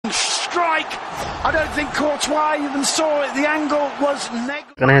strike. I don't think Courtois even saw it. The angle was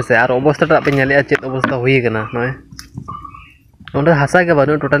negative. Kana hese ar obosta ta pe nyale chet obosta hui kana noy onde hasa ge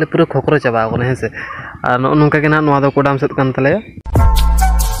banu totally pura khokro chaba kana hese ar nongka ge na noa do kodam set kan tale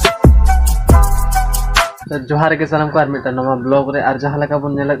जोहार के सालाम को are मिटा नवा blog रे are जहां लगा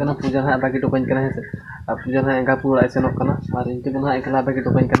बन नेला कना पूजा ना बाकी टोकन कना है आ पूजा ना एंगा पूरा ऐसे नक कना आर इनके ना एकला बाकी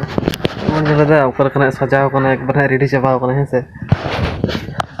टोकन कना मन नेला दा ओकर कना सजाव कना एक बार रेडी चबाव कना है से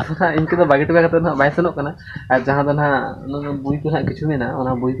ना इनके तो बाकी टोका ना बाय सनक कना आर जहां द ना बुई को ना किछु में ना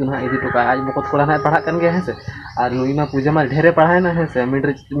ओना बुई को ना इदी टोका आज मकत कोड़ा ना पढ़ा कन गया है से आर नुई मा पूजा मा ढेरे पढ़ाए ना है से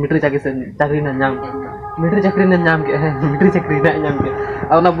मिटर चाकरी ना नाम मिटर चाकरी ना नाम के है मिटर चाकरी ना नाम के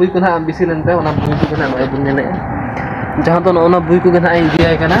और ना बुई को ना बिसी लेनते ओना बुई को ना बाय बुन नेले जहां तो ओना बुई को ना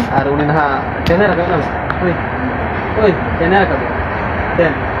इंडिया कना आर उनी ना टेने रखा ना ओई टेने रखा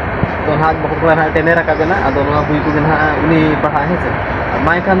टेन तो ना बहुत को ना टेने रखा ना आदो ना बुई को ना उनी पढ़ा है से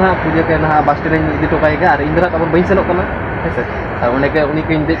माय खाना पूजा के ना बस स्टैंड इदी टोकाय के आर इंद्रा तब बई सेनो कना है से आर उनी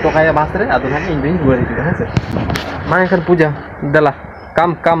के इदी टोकाय बस रे आदो ना इन दिन गुआई के है से माय खान पूजा दला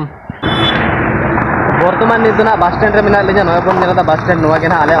कम बर्तमान निदना बस स्टैंड रे मिना लेजा नय बन नेला बस स्टैंड नवा के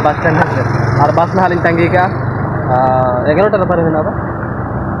ना आले बस स्टैंड है और बस ना हालिन तंगी का 11 टा पर मिना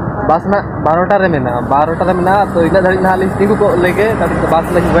बस ना 12 टा रे मिना तो इला धरी ना हालिन तिगु को लेके तब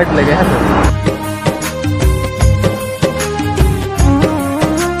बस लगी वेट लेगे है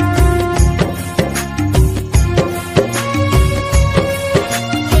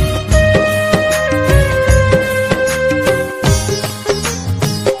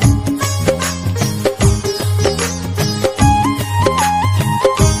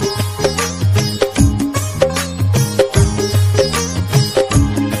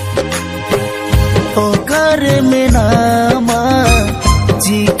में नामा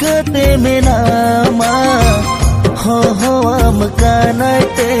जिगते में नामा हो हम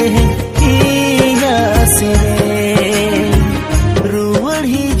कानते इया से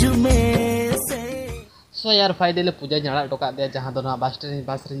रुवड़ी जुमे से सो यार फाइनली पूजा झाड़ा टोका दे जहां दो ना बस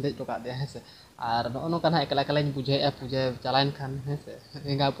रिन दे टोका दे है से आर नो का ना एकला एकला बुझे पूजा चलाइन खान है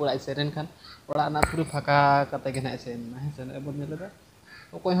से एंगा पूरा सेरेन खान ओड़ा ना पूरा फाका कते के ना सेन है से एबो नेले दा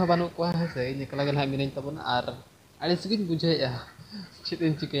ओकोय हो बानु को है से एकला के ना मिनिन तबन आर आड़ी सगिन बुझे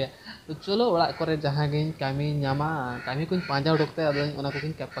चितिन चिके तो चलो ओड़ा करे जहां गे कामी न्यामा कामी को पांजा उडकते अदो ओना को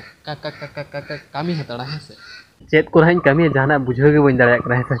किन कामी हतड़ा है से चेत को हइन कामी जहाना बुझे के बन दाड़ा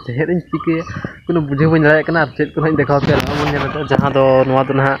कना है से चेत इन चिके कोनो बुझे बन दाड़ा कना चेत को हइन देखाव पे मन नेला जहां दो नोवा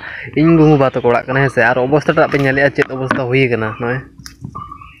तो ना इन गुमु बात को ओड़ा कना है से आर अवस्था टा पे नेले चेत अवस्था हुई कना नय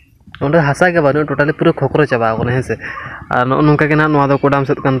ओंडे हसा के बानु टोटली पूरा खोखरो चबा कना है से आर नोंका के ना नोवा दो कोडाम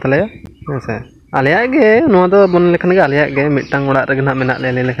सेट कान तले है से आलिया गे नोवा दो बन लेखन गे आलिया गे मिटटांग ओड़ा रे ना मेना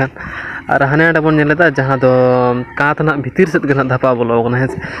ले लेखन आर हाने बन नेलेदा जहां दो कांत ना भीतर सेट के ना धापा बोलो कना है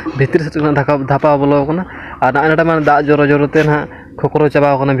भीतर सेट ना धापा बोलो कना आर ना मान दा जोरो ते ना खोखरो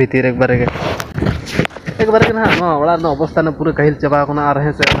चबा कना भीतर एक बार के ना नो ओड़ा ना अवस्था ना पूरा कहिल चबा कना आर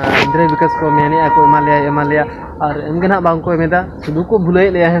है से ना इंद्र विकास को मेनिया को एमा लिया और एमगे ना बांग को एमेदा सुदु को भुलई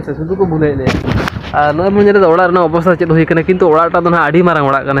ले है से सुदु को भुलई ले आर नो मन नेले ओड़ा ना अवस्था चेत होई कना किंतु ओड़ा टा दो ना आडी मारंग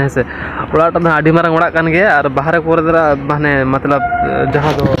ओड़ा कना है से ओड़ा टा ना आडी मारंग ओड़ा कान गे आर बाहर कोरे दरा माने मतलब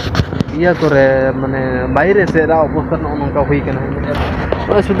जहां दो इया करे माने बाहर से रा अवस्था नो नका होई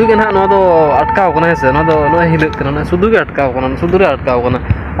कना सुदु के ना नो दो अटकाव कना है से नो दो नो हिलक कना ना सुदु के अटकाव कना सुदु रे अटकाव कना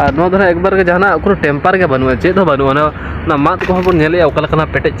आर नो दो एक बार के जहाना कोनो टेम्पर के बनुआ चेत हो बनुआ ना मात को बन नेले ओकला कना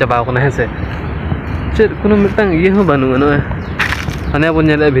पेटेज चबा कना है से चेत कोनो मिटंग ये हो बनुआ नो हाने बन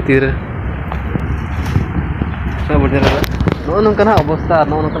नेले भीतर नो नोंका अवस्था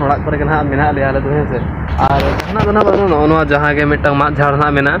नो नोंका ओड़ा करे ना मेना ले आले दो है से आर जहाना दो ना बनु नो जहां के मिटंग मा झाड़ ना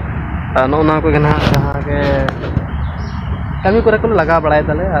मेना नो ना को ना जहां के कमी करे को लगा बड़ाय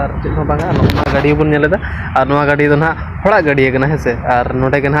तले आर चेत हो बांगा नो गाड़ी बन नेलेदा आर नो गाड़ी दो ना होड़ा गाड़ी के ना है से आर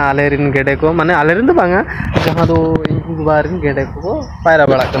नोडे के ना आले रिन गेडे को माने आले रिन दो बांगा जहां दो इनकु बारिन गेडे को पायरा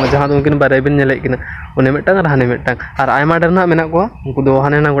बड़ा कना जहां दो उनकिन बारे बिन नेले किना उने मिटंग आर हाने मिटंग आर आयमा डर ना मेना को उनको दो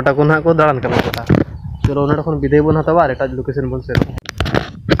हाने ना गोटा को ना को दाड़ान कना गोटा चलो ना खन विदे बन हतावा एटा लोकेशन बन से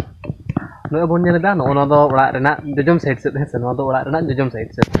नो बन नेदा नो दो ओड़ा रेना जजम साइड से है से नो दो ओड़ा रेना जजम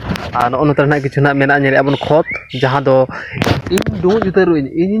साइड से आ नो नतरना किछु ना मेना नेले अपन खत जहां दो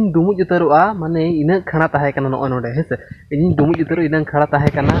इन दुमु जुतरुआ माने इना खणा ताहे कना नो नोडे है से इन दुमु जुतरु इना खणा ताहे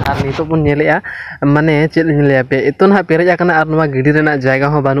कना आर नितो बन नेलेया माने चेल नेले पे इतो ना पेरेजा कना आर नवा गिडी रेना जायगा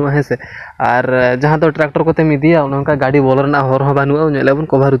हो बानु है से आर जहां दो ट्रैक्टर कोते मिदिया उनका गाड़ी बोलर ना होर हो बानु नेले बन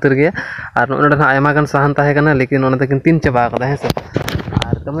कवर उतर गया आर नोडे ना आयमा गन साहन ताहे कना लेकिन ओना तकिन तीन चबा कदा है से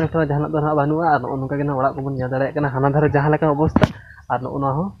आर तमने तो जहां दो ना बानु आर उनका के ना ओड़ा को बन या दाड़े कना हाना धारे जहां लेका अवस्था आर नो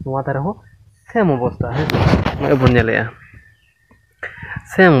हो नवा धारे हो सेम अवस्था है नो बन नेलेया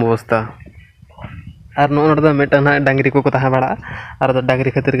सेम अवस्था और नोड़ा मिटन डांगरी को ताहे बड़ा और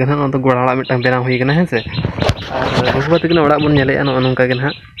डांगरी खातिर के ना गोड़ा ओड़ा मिटन बेना हुई गना हेसे और बबुआ तकिन ओड़ा बन नेले नोंका के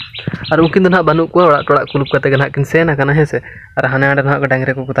ना और उनकिन ना बानु को ओड़ा टोड़ा कुलुप कते के ना किन सेना कना हेसे और हाने आडे ना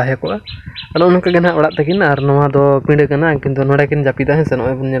डांगरी को ताहे को और उनका के ना ओड़ा तकिन और नोवा दो पिंडे कना किंतु नोड़ा किन जापिदा हेसे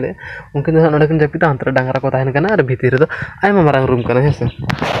नोय बन नेले उनकिन ना नोड़ा किन जापिदा अंतर डांगरा को ताहेन कना और भीतिर दो आयमा मारांग रूम कना हेसे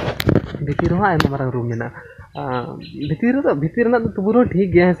भीतिर हो आयमा मारांग रूम मेना भीतर ना तो पूरा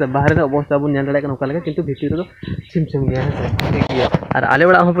ठीक गया है सब बाहर अवस्था बन नेल दड़े कना किंतु भीतर तो छिमछिम गया है ठीक गया और आले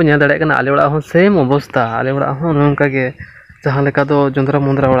बड़ा हो नेल दड़े कना आले बड़ा हो सेम अवस्था आले बड़ा हो नोंका के जहां लेका तो जोंद्रा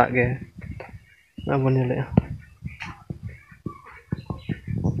मुंद्रा बड़ा के बन नेले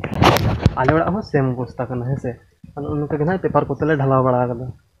आले बड़ा हो सेम अवस्था कना है से उनका के ना पेपर को तले ढलाव बड़ा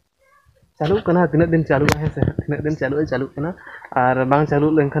कदा चालू कना तीन दिन चालू है से तीन दिन चालू कना और बांग चालू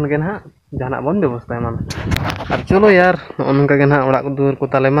लेनखान के ना जहां बन व्यवस्था मान और चलो यार उनका के ना ओड़ा दुआर को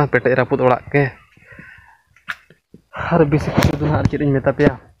ताले मा पेटे रापुद ओड़ा के और बेसी कुछ दो ना चेद मेता पे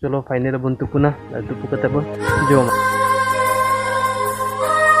चलो फाइनल बन तुपुना तुपु कते बन जोमा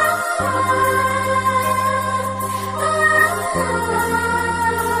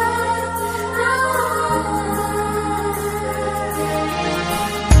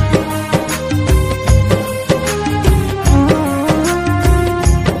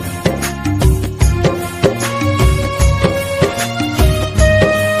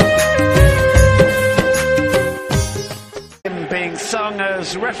sung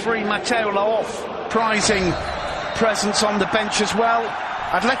as referee Mateo Laoff prizing presence on the bench as well.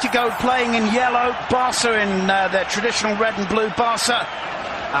 Atletico playing in yellow, Barca in their traditional red and blue. Barca,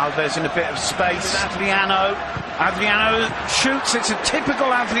 Alves in a bit of space. Adriano shoots, it's a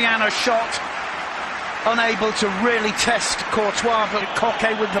typical Adriano shot. Unable to really test Courtois, but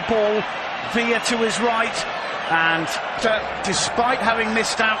Koke with the ball, Villa to his right. And despite having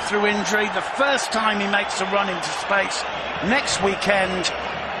missed out through injury, the first time he makes a run into space. Next weekend,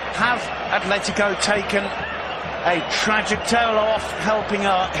 have Atletico taken a tragic tail off, helping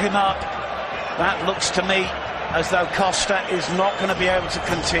him up? That looks to me as though Costa is not going to be able to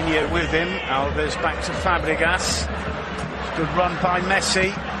continue with him. Alves back to Fabregas. Good run by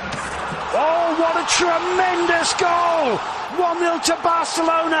Messi. Oh, what a tremendous goal! 1-0 to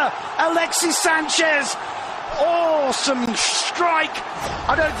Barcelona. Alexis Sanchez. Awesome strike.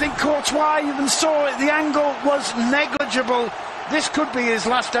 I don't think Courtois even saw it. The angle was negligible. This could be his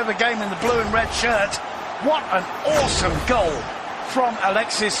last ever game in the blue and red shirt. What an awesome goal from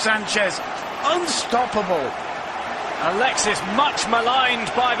Alexis Sanchez. Unstoppable. Alexis much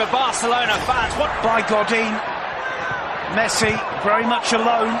maligned by the Barcelona fans. What by Godin. Messi very much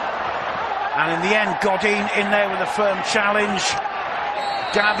alone. And in the end, Godin in there with a firm challenge.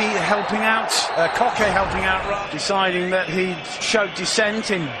 Gabi helping out, Koke helping out, deciding that he'd showed dissent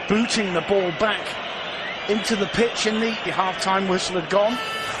in booting the ball back into the pitch in the half-time whistle had gone.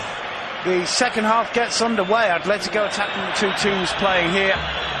 The second half gets underway. Atletico attacking the two teams playing here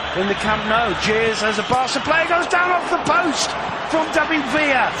in the Camp Nou. Jeers as a Barca player goes down off the post from David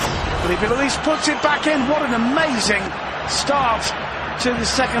Villa. But at least puts it back in. What an amazing start to the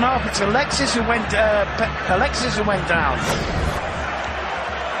second half. It's Alexis who went down.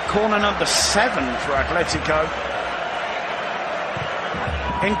 Corner number 7 for Atletico.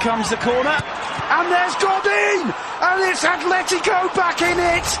 In comes the corner, and there's Godin, and it's Atletico back in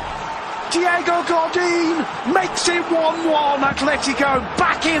it. Diego Godin makes it 1-1. Atletico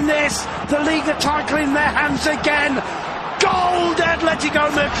back in this. The Liga title in their hands again. Gold,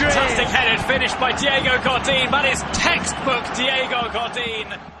 Atletico Madrid. Fantastic headed finish by Diego Godin. That is textbook Diego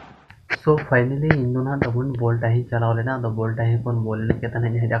Godin. So finally indona dabun bolta hi chalaw lena ado bolta hi kon bolne ke tane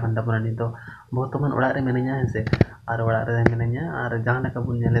heja kan dabun ni to botoman oda re menanya hese ar oda re menanya ar jahan ka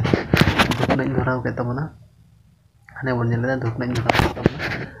bun nyele dukna dhorau ke tamana hane bun nyele dukna dhorau ke tamana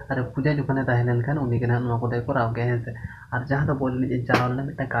ar puja jokane tahelen kan uni kana no ko de korau ke hese ar jahan to bolne je chalaw lena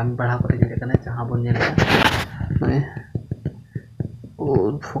mita kami badha kore je kana jahan bun nyele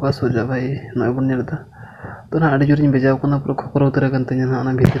और focus हो जा भाई नय बन nyele तो ना आड़ी जोर बेजाव कना पूरा खखर उतर गंते ना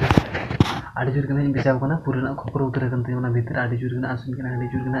ना भीतर आड़ी जोर कना बेजाव कना पूरा खखर उतर गंते ना भीतर आड़ी जोर कना आसुन कना आड़ी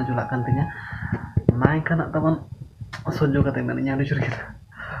जोर कना जुला कांते माय कना तबन सज्जो कते मेने आड़ी जोर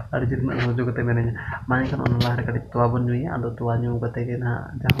कना सज्जो कते मेने माय कना ओन लारे कटी तोवा बन नुई आदो तोवा न्यू कते के ना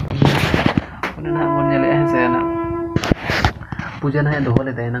जहां ओने ना बन nyele से ना पूजा ना दोहो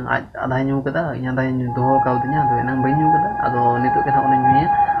ले ना आधा न्यू कदा इया दा न्यू दोहो काउदnya तो ना बई न्यू कदा आदो नितो के ना ओने न्यूया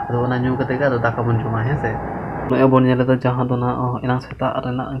आदो ना न्यू कते का आदो दाका बन जमा है से नय बन nyele तो जहां दो ना इना सेता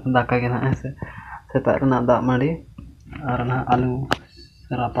रेना दाका के ना है से सेता रेना दा माड़ी आर ना आलू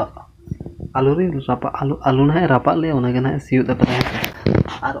रापा आलू रे रापा आलू ना रापा ले ओना के ना सिउ दा पता है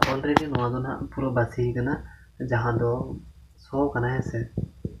और ऑलरेडी नवा दो ना पूरा बासी कना जहां दो सो कना है से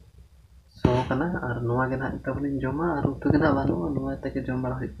सो कना और नवा के ना तबन जमा और उतु के ना बानो नवा तक जम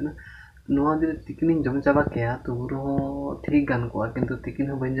बड़ा होय कना नवा दि तिकिन जम चाबा केया तो बुरो ठीक गान को किंतु तिकिन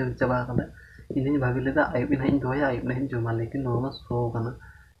हो बन जम चाबा कना इन्हें भाभी लेदा आयुब नहीं दोया आयुब नहीं जमा लेकिन नवा सो कना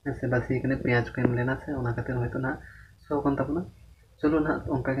ऐसे बासी कने प्याज को एम लेना से ओना खातिर होय तो ना सो कन तबना चलो ना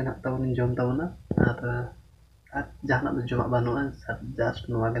उनका के ना तबन जम तबना और जहां दो जमा बानो जस्ट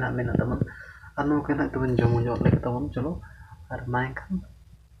नवा के ना मेना तबन और नवा के ना तबन जम जो ले तबन चलो और माय खान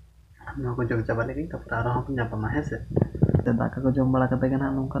नवा को जम चाबा लेकिन तब आरो हम ᱧᱟᱯᱟᱢᱟ है से दाका को जम बड़ा कते ना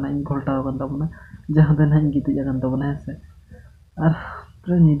नोंका ना इन घोलटाव कन तबना जहां दे ना गिति जगन तबना है से और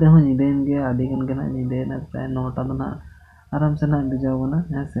पूरा निदा हो निदेन गे आदि गन के ना निदेन प्राय 9टा दो ना आराम से ना बिजाव बना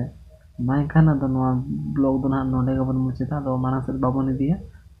है से माय खाना दो नवा ब्लॉग दो ना नोडे गबन मुचिता दो माना से बाबन दिया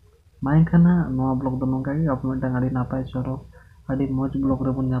माय खाना नवा ब्लॉग दो नोंका के आप मिटा गाड़ी नापाय चोरो आदि मौज ब्लॉग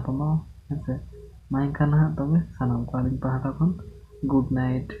रे बन ᱧᱟᱯᱟᱢᱟ है से माय खाना तबे सानाम को आदि पहाटा खन गुड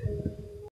नाइट।